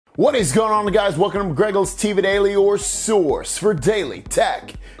What is going on, guys? Welcome to GregglesTV Daily, your source for daily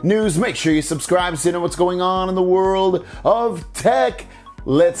tech news. Make sure you subscribe so you know what's going on in the world of tech.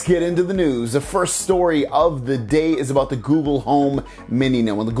 Let's get into the news. The first story of the day is about the Google Home Mini.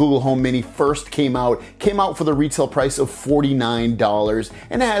 Now, when the Google Home Mini first came out for the retail price of $49,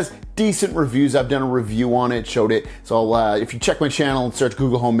 and it has decent reviews. I've done a review on it, showed it. So if you check my channel and search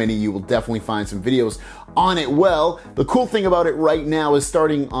Google Home Mini, you will definitely find some videos on it. Well, the cool thing about it right now is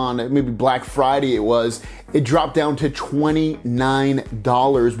starting on maybe Black Friday it dropped down to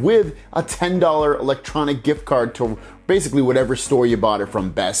 $29 with a $10 electronic gift card to basically whatever store you bought it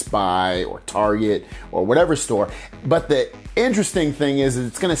from, Best Buy or Target or whatever store. But the interesting thing is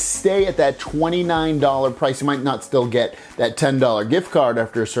it's going to stay at that $29 price. You might not still get that $10 gift card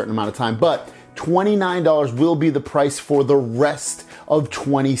after a certain amount of time, but $29 will be the price for the rest of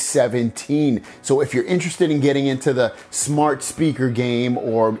 2017. So if you're interested in getting into the smart speaker game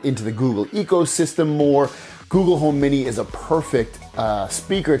or into the Google ecosystem more, Google Home Mini is a perfect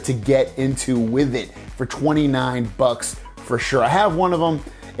speaker to get into with it for 29 bucks for sure. I have one of them,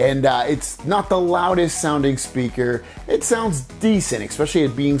 and it's not the loudest sounding speaker. It sounds decent, especially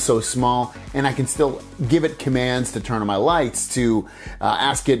it being so small, and I can still give it commands to turn on my lights, to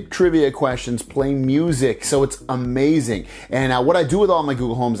ask it trivia questions, play music, so it's amazing. And what I do with all my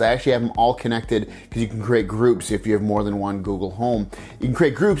Google Homes, I actually have them all connected because you can create groups if you have more than one Google Home. You can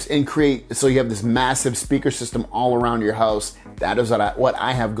create groups and so you have this massive speaker system all around your house. That is what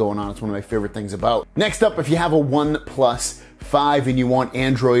I have going on. It's one of my favorite things about. Next up, if you have a OnePlus 5 and you want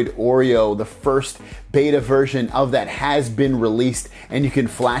Android Oreo, the first beta version of that has been released, and you can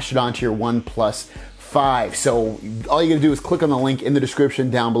flash it onto your OnePlus 5. So all you gotta do is click on the link in the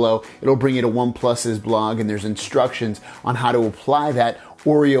description down below. It'll bring you to OnePlus's blog, and there's instructions on how to apply that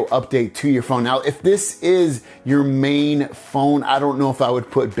Oreo update to your phone. Now, if this is your main phone, I don't know if I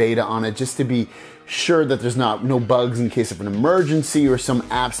would put beta on it, just to be sure that there's no bugs in case of an emergency or some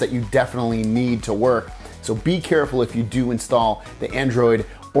apps that you definitely need to work. So be careful if you do install the Android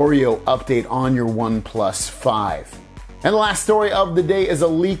Oreo update on your OnePlus 5. And the last story of the day is a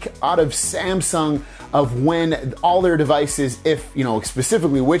leak out of Samsung of when all their devices,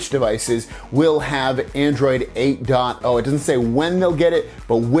 specifically which devices, will have Android 8.0. It doesn't say when they'll get it,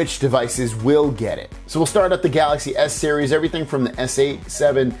 but which devices will get it. So we'll start at the Galaxy S series. Everything from the S8,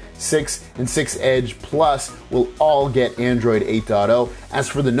 7, 6, and 6 Edge Plus will all get Android 8.0. As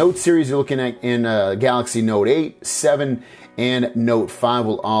for the Note series, you're looking at in Galaxy Note 8, 7, and Note 5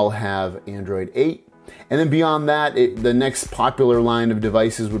 will all have Android 8. And then beyond that, the next popular line of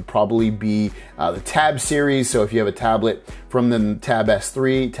devices would probably be the Tab series. So if you have a tablet from the Tab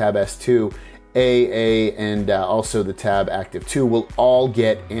S3, Tab S2, AA, and also the Tab Active 2 will all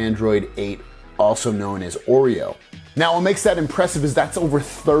get Android 8, also known as Oreo. Now, what makes that impressive is that's over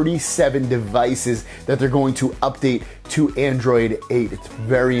 37 devices that they're going to update to Android 8. It's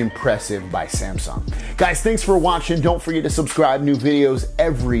very impressive by Samsung. Guys, thanks for watching. Don't forget to subscribe. New videos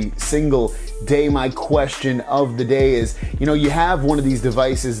every single day. My question of the day is, you have one of these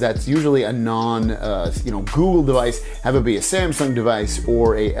devices that's usually a Google device, have it be a Samsung device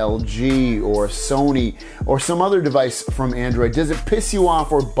or a LG or Sony or some other device from Android. Does it piss you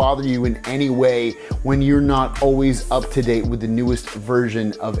off or bother you in any way when you're not always up to date with the newest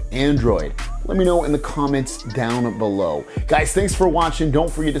version of Android? Let me know in the comments down below. Guys, thanks for watching.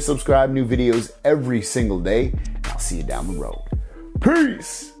 Don't forget to subscribe. New videos every single day. I'll see you down the road.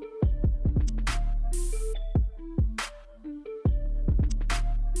 Peace!